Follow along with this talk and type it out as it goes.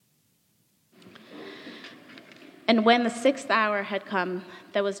And when the 6th hour had come,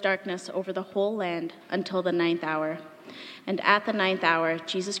 there was darkness over the whole land until the 9th hour. And at the 9th hour,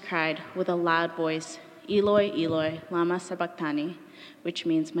 Jesus cried with a loud voice, Eloi, Eloi, lama sabachthani, which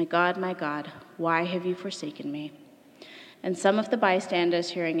means, my God, why have you forsaken me? And some of the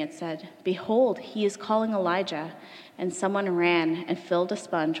bystanders hearing it said, Behold, he is calling Elijah. And someone ran and filled a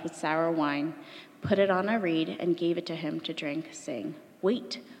sponge with sour wine, put it on a reed, and gave it to him to drink, saying,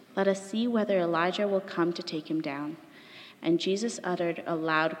 Wait, let us see whether Elijah will come to take him down. And Jesus uttered a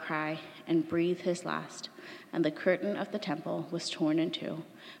loud cry and breathed his last, and the curtain of the temple was torn in two,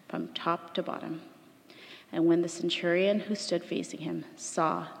 from top to bottom. And when the centurion who stood facing him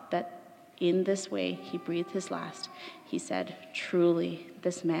saw that in this way he breathed his last, he said, Truly,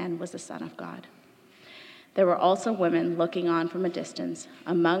 this man was the Son of God. There were also women looking on from a distance,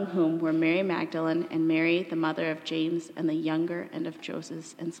 among whom were Mary Magdalene and Mary, the mother of James, and the younger, and of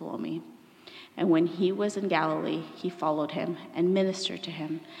Joseph and Salome. And when he was in Galilee, he followed him and ministered to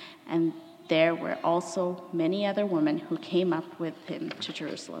him. And there were also many other women who came up with him to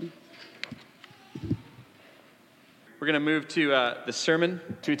Jerusalem. We're going to move to the sermon,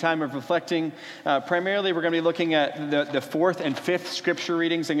 to a time of reflecting. Primarily, we're going to be looking at the fourth and fifth scripture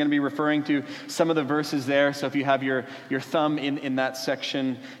readings. I'm going to be referring to some of the verses there. So if you have your thumb in that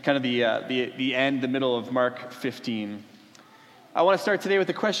section, kind of the end, the middle of Mark 15. I want to start today with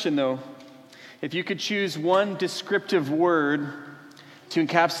a question, though. If you could choose one descriptive word to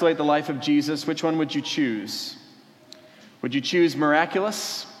encapsulate the life of Jesus, which one would you choose? Would you choose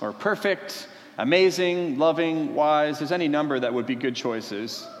miraculous or perfect? Amazing, loving, wise? There's any number that would be good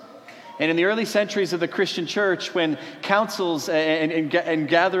choices. And in the early centuries of the Christian church, when councils and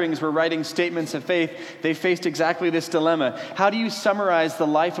gatherings were writing statements of faith, they faced exactly this dilemma. How do you summarize the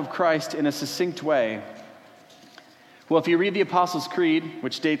life of Christ in a succinct way? Well, if you read the Apostles' Creed,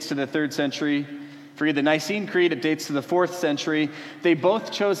 which dates to the 3rd century, if you read the Nicene Creed, it dates to the 4th century, they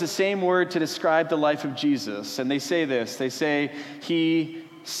both chose the same word to describe the life of Jesus. And they say this, they say, he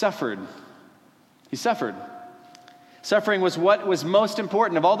suffered. He suffered. Suffering was what was most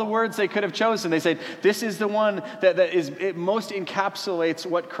important. Of all the words they could have chosen, they said, this is the one it most encapsulates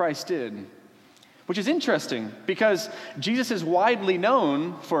what Christ did. Which is interesting, because Jesus is widely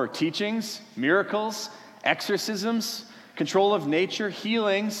known for teachings, miracles, exorcisms, control of nature,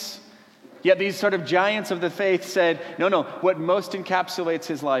 healings. Yet these sort of giants of the faith said, no, what most encapsulates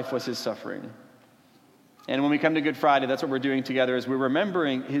his life was his suffering. And when we come to Good Friday, that's what we're doing together, is we're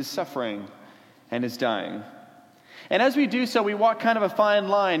remembering his suffering and his dying. And as we do so, we walk kind of a fine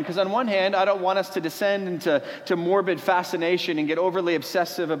line, because on one hand, I don't want us to descend into morbid fascination and get overly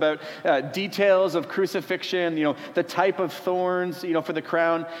obsessive about details of crucifixion, the type of thorns, for the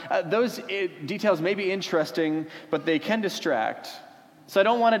crown. Those details may be interesting, but they can distract. So I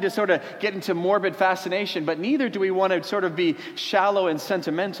don't want to just sort of get into morbid fascination, but neither do we want to sort of be shallow and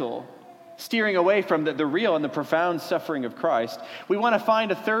sentimental, steering away from the real and the profound suffering of Christ. We want to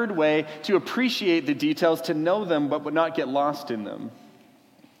find a third way to appreciate the details, to know them, but not get lost in them.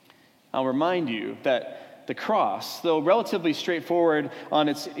 I'll remind you that the cross, though relatively straightforward on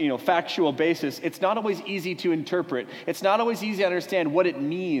its factual basis, it's not always easy to interpret. It's not always easy to understand what it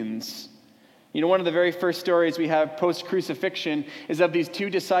means. One of the very first stories we have post-crucifixion is of these two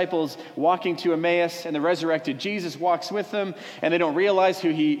disciples walking to Emmaus, and the resurrected Jesus walks with them, and they don't realize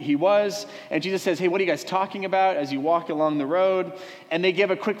who he was. And Jesus says, hey, what are you guys talking about as you walk along the road? And they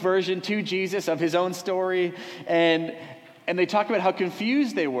give a quick version to Jesus of his own story, and they talk about how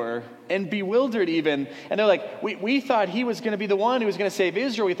confused they were and bewildered even. And they're like, we thought he was going to be the one who was going to save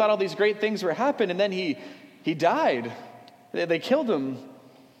Israel. We thought all these great things were happening, and then he died. They killed him.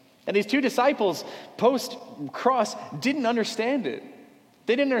 And these two disciples, post-cross, didn't understand it.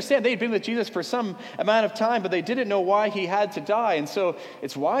 They didn't understand. They'd been with Jesus for some amount of time, but they didn't know why he had to die. And so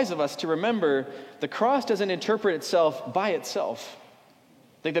it's wise of us to remember the cross doesn't interpret itself by itself.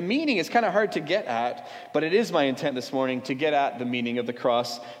 Like, the meaning is kind of hard to get at, but it is my intent this morning to get at the meaning of the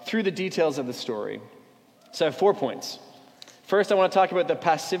cross through the details of the story. So I have 4 points. First, I want to talk about the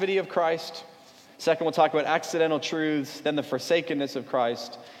passivity of Christ. Second, we'll talk about accidental truths, then the forsakenness of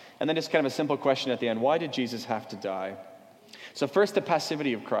Christ. And then just kind of a simple question at the end. Why did Jesus have to die? So first, the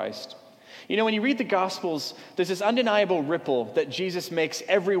passivity of Christ. When you read the Gospels, there's this undeniable ripple that Jesus makes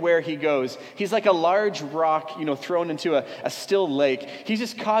everywhere he goes. He's like a large rock, thrown into a still lake. He's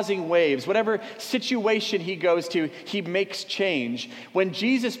just causing waves. Whatever situation he goes to, he makes change. When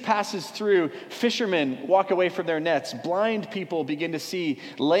Jesus passes through, fishermen walk away from their nets. Blind people begin to see.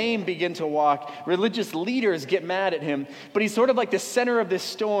 Lame begin to walk. Religious leaders get mad at him. But he's sort of like the center of this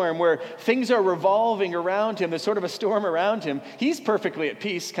storm where things are revolving around him. There's sort of a storm around him. He's perfectly at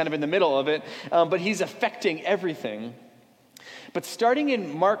peace, kind of in the middle of it. it, but he's affecting everything. But starting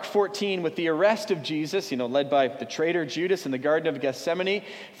in Mark 14 with the arrest of Jesus, led by the traitor Judas in the Garden of Gethsemane,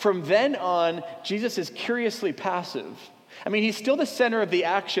 from then on, Jesus is curiously passive. I mean, he's still the center of the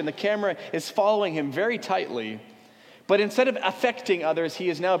action. The camera is following him very tightly. But instead of affecting others, he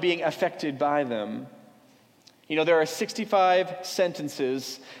is now being affected by them. There are 65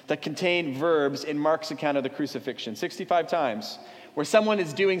 sentences that contain verbs in Mark's account of the crucifixion, 65 times, where someone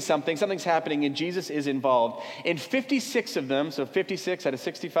is doing something, something's happening, and Jesus is involved. In 56 of them, so 56 out of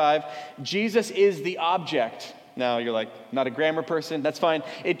 65, Jesus is the object. Now you're like, not a grammar person, that's fine.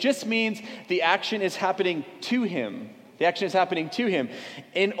 It just means the action is happening to him. The action is happening to him.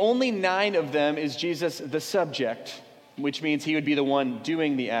 In only 9 of them is Jesus the subject, which means he would be the one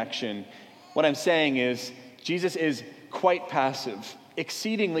doing the action. What I'm saying is, Jesus is quite passive,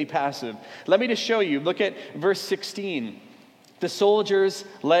 exceedingly passive. Let me just show you. Look at verse 16. The soldiers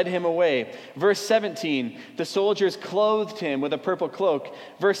led him away. Verse 17, the soldiers clothed him with a purple cloak.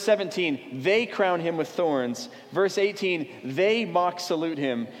 Verse 17, they crown him with thorns. Verse 18, they mock salute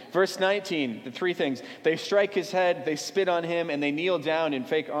him. Verse 19, the 3 things. They strike his head, they spit on him, and they kneel down and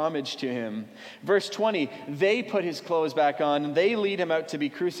fake homage to him. Verse 20, they put his clothes back on, and they lead him out to be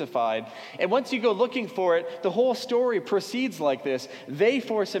crucified. And once you go looking for it, the whole story proceeds like this. They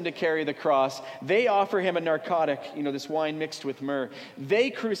force him to carry the cross. They offer him a narcotic, this wine mixed with myrrh. They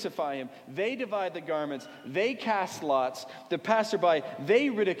crucify him. They divide the garments. They cast lots. The passerby, they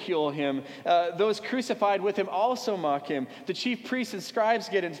ridicule him. Those crucified with him also mock him. The chief priests and scribes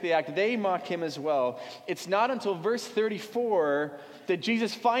get into the act. They mock him as well. It's not until verse 34 that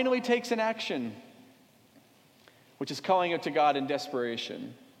Jesus finally takes an action, which is calling out to God in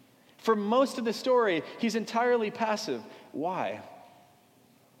desperation. For most of the story, he's entirely passive. Why?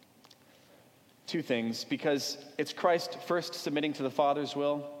 2 things. Because it's Christ first submitting to the Father's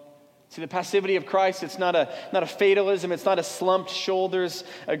will. See, the passivity of Christ, it's not a fatalism, it's not a slumped shoulders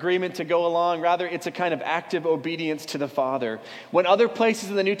agreement to go along. Rather, it's a kind of active obedience to the Father. When other places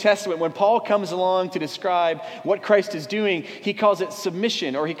in the New Testament, when Paul comes along to describe what Christ is doing, he calls it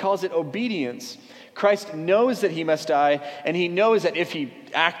submission or he calls it obedience. Christ knows that he must die, and he knows that if he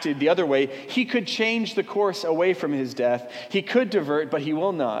acted the other way, he could change the course away from his death. He could divert, but he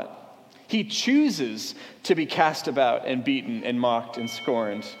will not. He chooses to be cast about and beaten and mocked and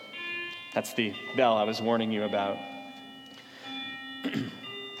scorned. That's the bell I was warning you about.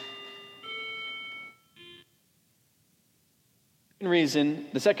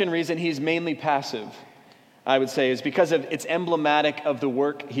 The second reason he's mainly passive, I would say, is because it's emblematic of the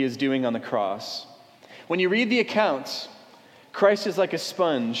work he is doing on the cross. When you read the accounts, Christ is like a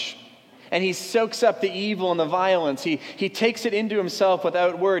sponge, and he soaks up the evil and the violence. He takes it into himself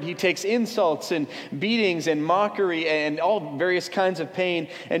without word. He takes insults and beatings and mockery and all various kinds of pain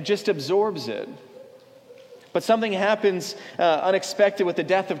and just absorbs it. But something happens unexpected with the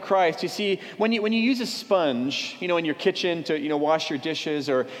death of Christ. You see, when you use a sponge, in your kitchen to wash your dishes,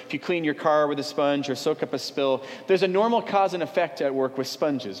 or if you clean your car with a sponge or soak up a spill, there's a normal cause and effect at work with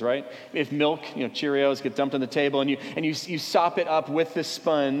sponges, right? If milk, Cheerios get dumped on the table and you sop it up with the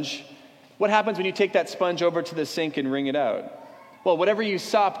sponge, what happens when you take that sponge over to the sink and wring it out? Well, whatever you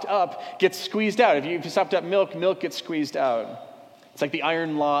sopped up gets squeezed out. If you sopped up milk gets squeezed out. It's like the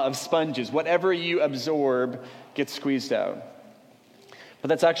iron law of sponges. Whatever you absorb gets squeezed out. But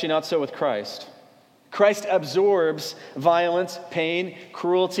that's actually not so with Christ. Christ absorbs violence, pain,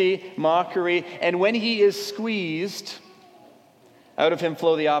 cruelty, mockery, and when he is squeezed, out of him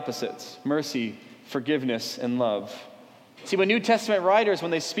flow the opposites: mercy, forgiveness, and love. See, when New Testament writers, when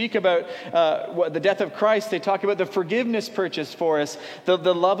they speak about the death of Christ, they talk about the forgiveness purchased for us, the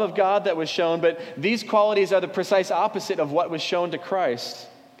love of God that was shown, but these qualities are the precise opposite of what was shown to Christ.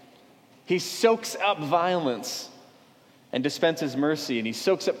 He soaks up violence and dispenses mercy, and he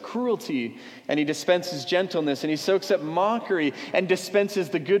soaks up cruelty and he dispenses gentleness, and he soaks up mockery and dispenses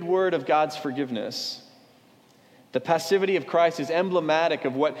the good word of God's forgiveness. The passivity of Christ is emblematic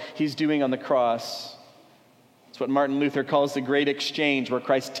of what he's doing on the cross. It's what Martin Luther calls the great exchange, where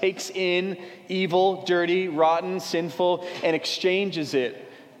Christ takes in evil, dirty, rotten, sinful, and exchanges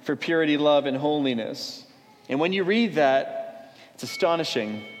it for purity, love, and holiness. And when you read that, it's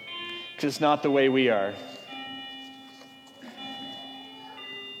astonishing, because it's not the way we are.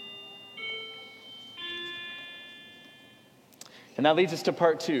 And that leads us to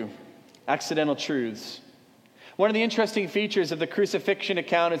part 2, accidental truths. One of the interesting features of the crucifixion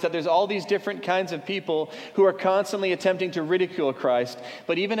account is that there's all these different kinds of people who are constantly attempting to ridicule Christ.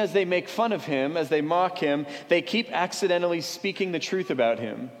 But even as they make fun of him, as they mock him, they keep accidentally speaking the truth about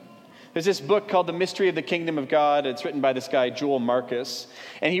him. There's this book called The Mystery of the Kingdom of God. It's written by this guy, Joel Marcus.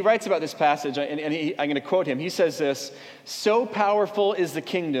 And he writes about this passage, and I'm going to quote him. He says this, "So powerful is the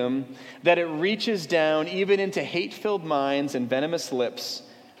kingdom that it reaches down even into hate-filled minds and venomous lips,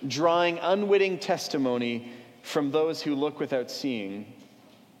 drawing unwitting testimony from those who look without seeing."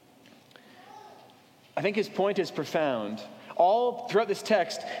 I think his point is profound. All throughout this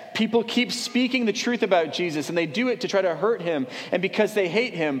text, people keep speaking the truth about Jesus, and they do it to try to hurt him and because they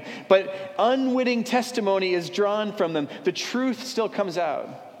hate him. But unwitting testimony is drawn from them. The truth still comes out.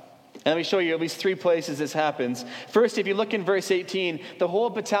 And let me show you at least 3 places this happens. First, if you look in verse 18, the whole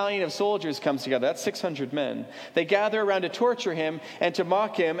battalion of soldiers comes together. That's 600 men. They gather around to torture him and to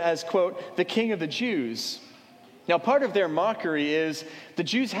mock him as, quote, the king of the Jews. Now, part of their mockery is the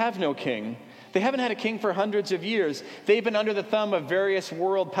Jews have no king. They haven't had a king for hundreds of years. They've been under the thumb of various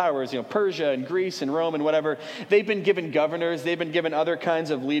world powers, Persia and Greece and Rome and whatever. They've been given governors. They've been given other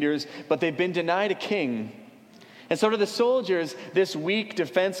kinds of leaders, but they've been denied a king. And so to the soldiers, this weak,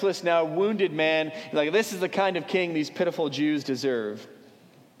 defenseless, now wounded man, like, this is the kind of king these pitiful Jews deserve.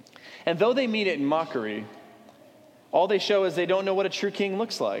 And though they mean it in mockery, all they show is they don't know what a true king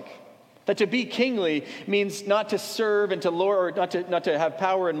looks like. That to be kingly means not to serve and to lord, or not to have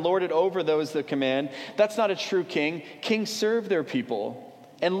power and lord it over those that command. That's not a true king. Kings serve their people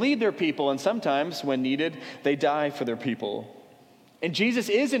and lead their people, and sometimes, when needed, they die for their people. And Jesus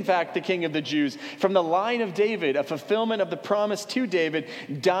is, in fact, the King of the Jews, from the line of David, a fulfillment of the promise to David,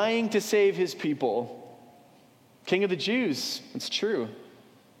 dying to save his people. King of the Jews, it's true.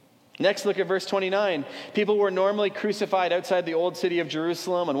 Next, look at verse 29. People were normally crucified outside the old city of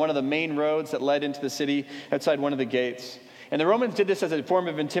Jerusalem on one of the main roads that led into the city, outside one of the gates. And the Romans did this as a form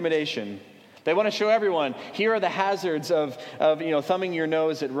of intimidation. They want to show everyone, here are the hazards of thumbing your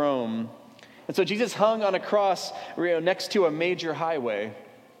nose at Rome. And so Jesus hung on a cross next to a major highway.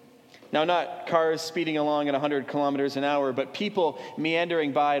 Now, not cars speeding along at 100 kilometers an hour, but people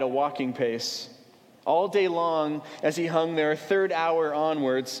meandering by at a walking pace. All day long, as he hung there, 3rd hour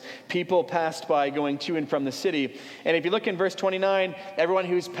onwards, people passed by going to and from the city. And if you look in verse 29, everyone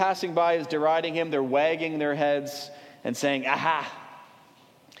who's passing by is deriding him. They're wagging their heads and saying, "Aha!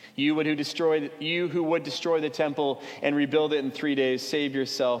 You who would destroy the temple and rebuild it in 3 days, save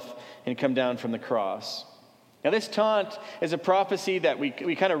yourself and come down from the cross." Now, this taunt is a prophecy that we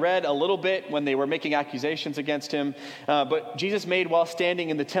kind of read a little bit when they were making accusations against him. But Jesus made while standing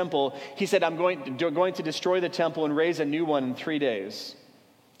in the temple. He said, I'm going to destroy the temple and raise a new one in 3 days.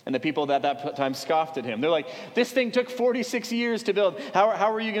 And the people at that time scoffed at him. They're like, this thing took 46 years to build.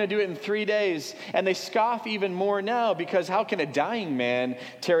 How are you going to do it in 3 days? And they scoff even more now, because how can a dying man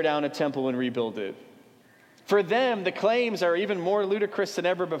tear down a temple and rebuild it? For them, the claims are even more ludicrous than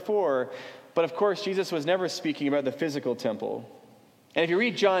ever before. But of course, Jesus was never speaking about the physical temple. And if you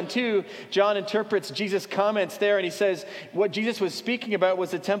read John 2, John interprets Jesus' comments there, and he says what Jesus was speaking about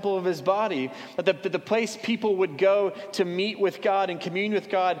was the temple of his body, that the place people would go to meet with God and commune with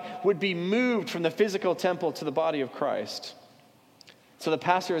God would be moved from the physical temple to the body of Christ. So the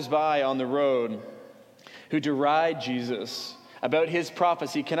passers-by on the road who deride Jesus about his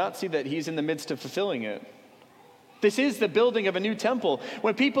prophecy cannot see that he's in the midst of fulfilling it. This is the building of a new temple.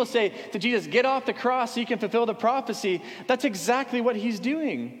 When people say to Jesus, get off the cross so you can fulfill the prophecy, that's exactly what he's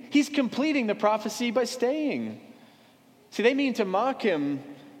doing. He's completing the prophecy by staying. See, they mean to mock him,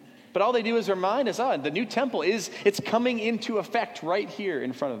 but all they do is remind us, the new temple it's coming into effect right here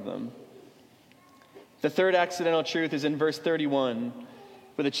in front of them. The third accidental truth is in verse 31,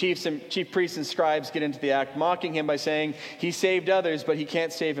 where the chief priests and scribes get into the act, mocking him by saying, he saved others, but he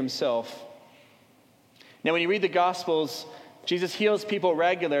can't save himself. Now, when you read the Gospels, Jesus heals people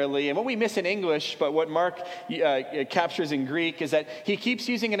regularly. And what we miss in English, but what Mark captures in Greek, is that he keeps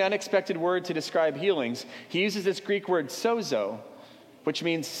using an unexpected word to describe healings. He uses this Greek word sozo, which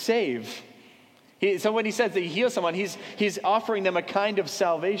means save. So when he says that he heals someone, he's offering them a kind of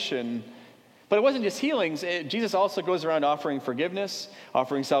salvation. But it wasn't just healings. Jesus also goes around offering forgiveness,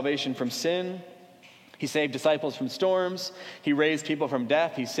 offering salvation from sin. He saved disciples from storms. He raised people from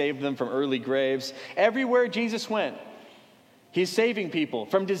death. He saved them from early graves. Everywhere Jesus went, he's saving people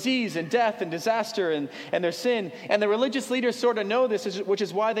from disease and death and disaster and their sin. And the religious leaders sort of know this, which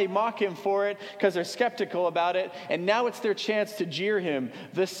is why they mock him for it, because they're skeptical about it. And now it's their chance to jeer him,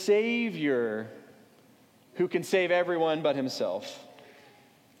 the Savior who can save everyone but himself.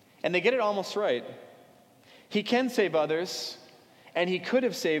 And they get it almost right. He can save others, and he could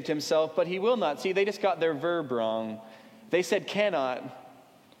have saved himself, but he will not. See, they just got their verb wrong. They said cannot,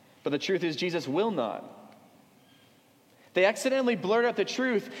 but the truth is Jesus will not. They accidentally blurt out the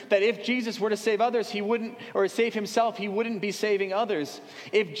truth that if Jesus were to save others, he wouldn't, or save himself, he wouldn't be saving others.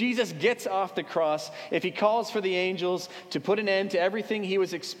 If Jesus gets off the cross, if he calls for the angels to put an end to everything he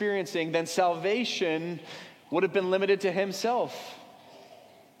was experiencing, then salvation would have been limited to himself.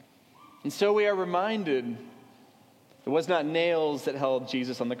 And so we are reminded it was not nails that held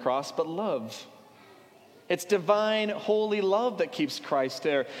Jesus on the cross, but love. It's divine, holy love that keeps Christ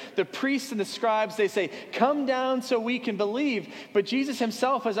there. The priests and the scribes, they say, come down so we can believe. But Jesus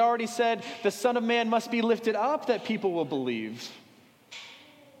himself has already said, the Son of Man must be lifted up that people will believe.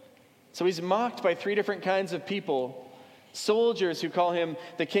 So he's mocked by three different kinds of people. Soldiers who call him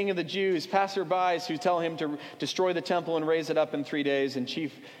the King of the Jews, passerbys who tell him to destroy the temple and raise it up in 3 days, and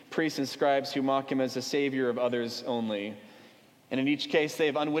chief priests and scribes who mock him as the savior of others only. And in each case, they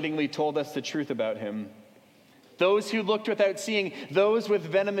have unwittingly told us the truth about him. Those who looked without seeing, those with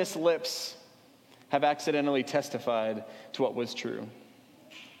venomous lips, have accidentally testified to what was true.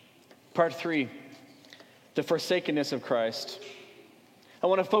 Part 3, the forsakenness of Christ. I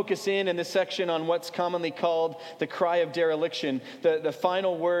want to focus in this section on what's commonly called the cry of dereliction, the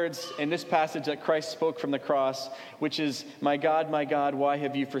final words in this passage that Christ spoke from the cross, which is, my God, why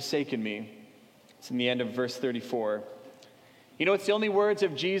have you forsaken me? It's in the end of verse 34. You know, it's the only words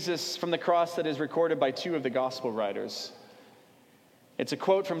of Jesus from the cross that is recorded by two of the gospel writers. It's a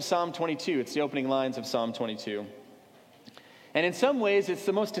quote from Psalm 22. It's the opening lines of Psalm 22. And in some ways, it's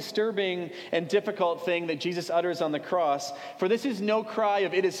the most disturbing and difficult thing that Jesus utters on the cross. For this is no cry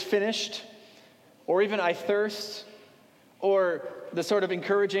of, it is finished, or even I thirst, or the sort of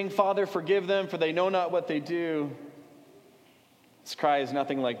encouraging, Father, forgive them, for they know not what they do. This cry is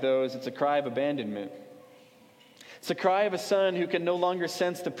nothing like those. It's a cry of abandonment. It's a cry of a son who can no longer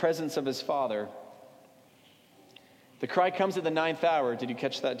sense the presence of his father. The cry comes at the 9th hour. Did you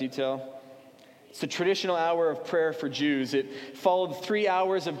catch that detail? It's the traditional hour of prayer for Jews. It followed 3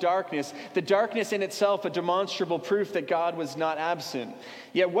 hours of darkness. The darkness in itself, a demonstrable proof that God was not absent.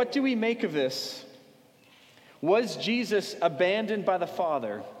 Yet what do we make of this? Was Jesus abandoned by the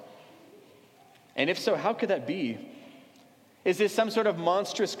Father? And if so, how could that be? Is this some sort of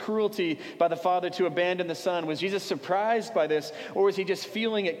monstrous cruelty by the Father to abandon the Son? Was Jesus surprised by this, or was he just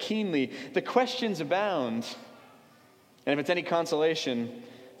feeling it keenly? The questions abound. And if it's any consolation,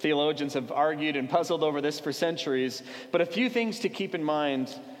 theologians have argued and puzzled over this for centuries. But a few things to keep in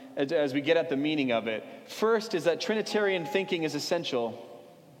mind as we get at the meaning of it. First is that Trinitarian thinking is essential.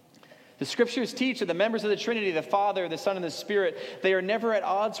 The scriptures teach that the members of the Trinity, the Father, the Son, and the Spirit, they are never at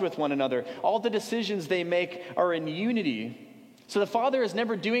odds with one another. All the decisions they make are in unity. So the Father is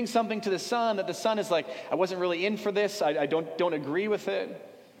never doing something to the Son that the Son is like, I wasn't really in for this, I don't agree with it.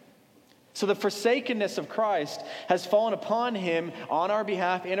 So the forsakenness of Christ has fallen upon him on our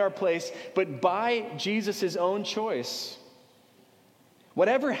behalf, in our place, but by Jesus' own choice.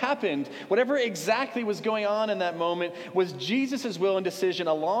 Whatever happened, whatever exactly was going on in that moment, was Jesus' will and decision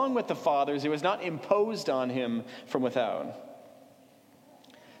along with the Father's. It was not imposed on him from without.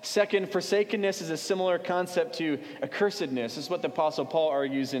 Second, forsakenness is a similar concept to accursedness. This is what the Apostle Paul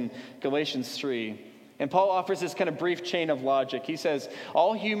argues in Galatians 3. And Paul offers this kind of brief chain of logic. He says,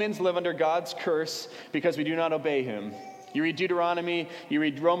 all humans live under God's curse because we do not obey him. You read Deuteronomy, you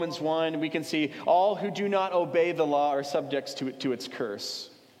read Romans 1, we can see all who do not obey the law are subjects to its curse.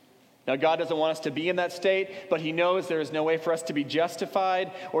 Now, God doesn't want us to be in that state, but he knows there is no way for us to be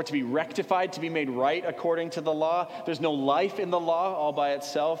justified or to be rectified, to be made right according to the law. There's no life in the law all by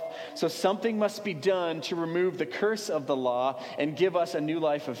itself. So something must be done to remove the curse of the law and give us a new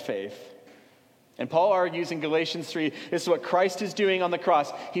life of faith. And Paul argues in Galatians 3, this is what Christ is doing on the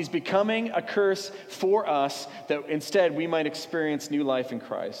cross. He's becoming a curse for us that instead we might experience new life in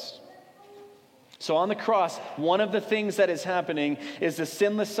Christ. So on the cross, one of the things that is happening is the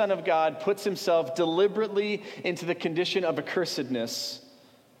sinless Son of God puts himself deliberately into the condition of accursedness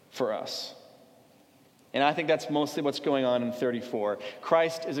for us. And I think that's mostly what's going on in 34.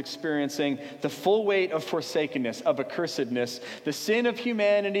 Christ is experiencing the full weight of forsakenness, of accursedness. The sin of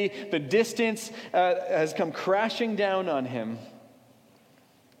humanity, the distance has come crashing down on him.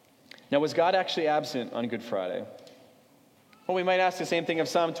 Now, was God actually absent on Good Friday? Well, we might ask the same thing of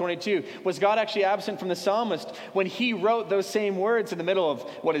Psalm 22. Was God actually absent from the psalmist when he wrote those same words in the middle of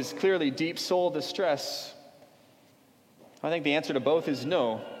what is clearly deep soul distress? I think the answer to both is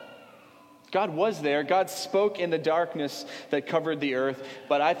no. God was there. God spoke in the darkness that covered the earth.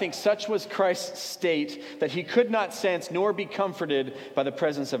 But I think such was Christ's state that he could not sense nor be comforted by the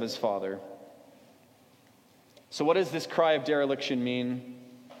presence of his Father. So what does this cry of dereliction mean?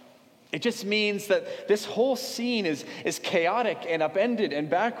 It just means that this whole scene is chaotic and upended and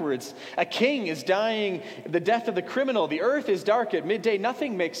backwards. A king is dying the death of the criminal. The earth is dark at midday.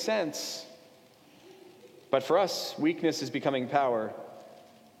 Nothing makes sense. But for us, weakness is becoming power.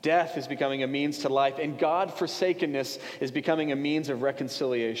 Death is becoming a means to life. And God-forsakenness is becoming a means of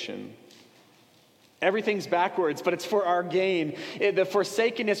reconciliation. Everything's backwards, but it's for our gain. The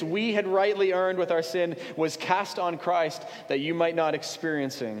forsakenness we had rightly earned with our sin was cast on Christ that you might not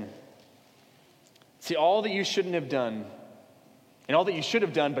experiencing. See, all that you shouldn't have done, and all that you should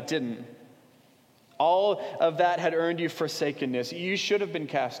have done but didn't, all of that had earned you forsakenness. You should have been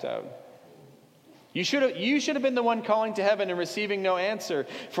cast out. You should have been the one calling to heaven and receiving no answer,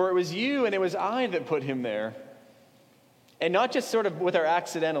 for it was you and it was I that put him there. And not just sort of with our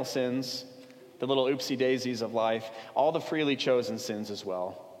accidental sins, the little oopsie daisies of life, all the freely chosen sins as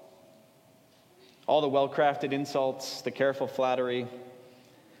well. All the well-crafted insults, the careful flattery,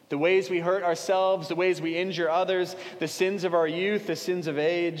 the ways we hurt ourselves, the ways we injure others, the sins of our youth, the sins of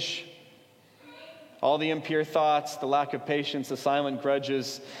age, all the impure thoughts, the lack of patience, the silent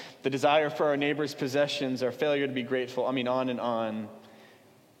grudges, the desire for our neighbor's possessions, our failure to be grateful, on and on.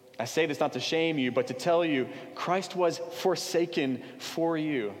 I say this not to shame you, but to tell you, Christ was forsaken for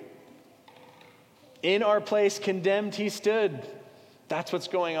you. In our place, condemned, he stood. That's what's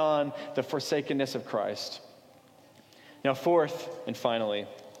going on, the forsakenness of Christ. Now, fourth and finally,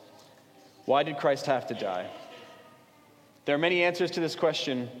 why did Christ have to die? There are many answers to this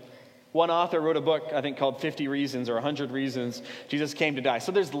question. One author wrote a book, I think, called 50 Reasons or 100 Reasons Jesus Came to Die.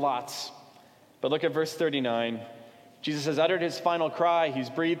 So there's lots. But look at verse 39. Jesus has uttered his final cry. He's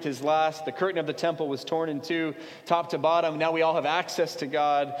breathed his last. The curtain of the temple was torn in two, top to bottom. Now we all have access to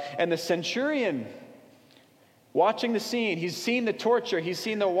God. And the centurion, watching the scene, he's seen the torture. He's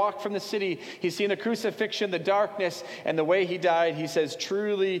seen the walk from the city. He's seen the crucifixion, the darkness, and the way he died. He says,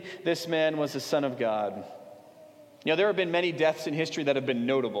 truly, this man was the Son of God. You know, there have been many deaths in history that have been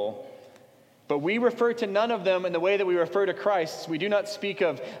notable. But we refer to none of them in the way that we refer to Christ. We do not speak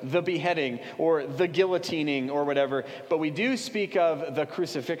of the beheading or the guillotining or whatever, but we do speak of the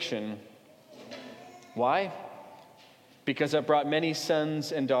crucifixion. Why? Because it brought many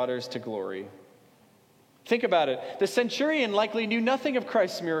sons and daughters to glory. Think about it. The centurion likely knew nothing of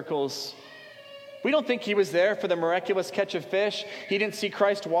Christ's miracles. We don't think he was there for the miraculous catch of fish. He didn't see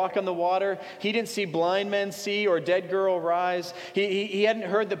Christ walk on the water. He didn't see blind men see or dead girl rise. He hadn't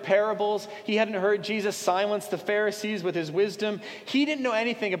heard the parables. He hadn't heard Jesus silence the Pharisees with his wisdom. He didn't know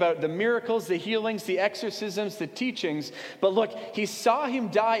anything about the miracles, the healings, the exorcisms, the teachings. But look, he saw him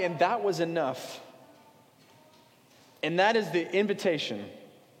die, and that was enough. And that is the invitation.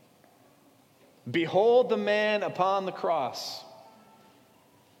 Behold the man upon the cross.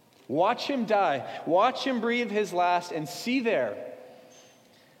 Watch him die. Watch him breathe his last and see there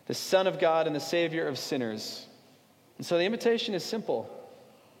the Son of God and the Savior of sinners. And so the invitation is simple.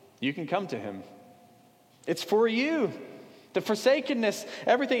 You can come to him. It's for you. The forsakenness,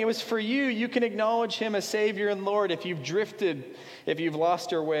 everything, it was for you. You can acknowledge him as Savior and Lord. If you've drifted, if you've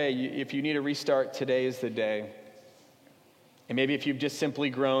lost your way, if you need a restart, today is the day. And maybe if you've just simply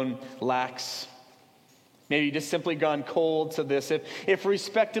grown lax, maybe you've just simply gone cold to this. If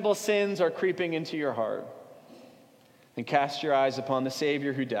respectable sins are creeping into your heart, then cast your eyes upon the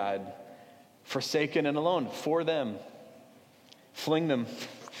Savior who died, forsaken and alone for them. Fling them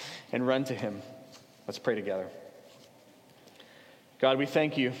and run to him. Let's pray together. God, we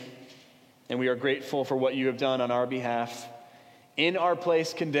thank you, and we are grateful for what you have done on our behalf. In our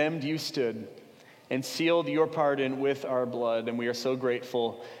place condemned, you stood and sealed your pardon with our blood, and we are so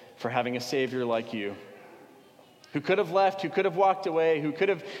grateful for having a Savior like you, who could have left, who could have walked away, who could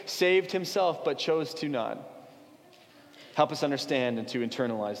have saved himself, but chose to not. Help us understand and to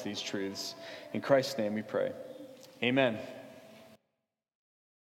internalize these truths. In Christ's name we pray. Amen.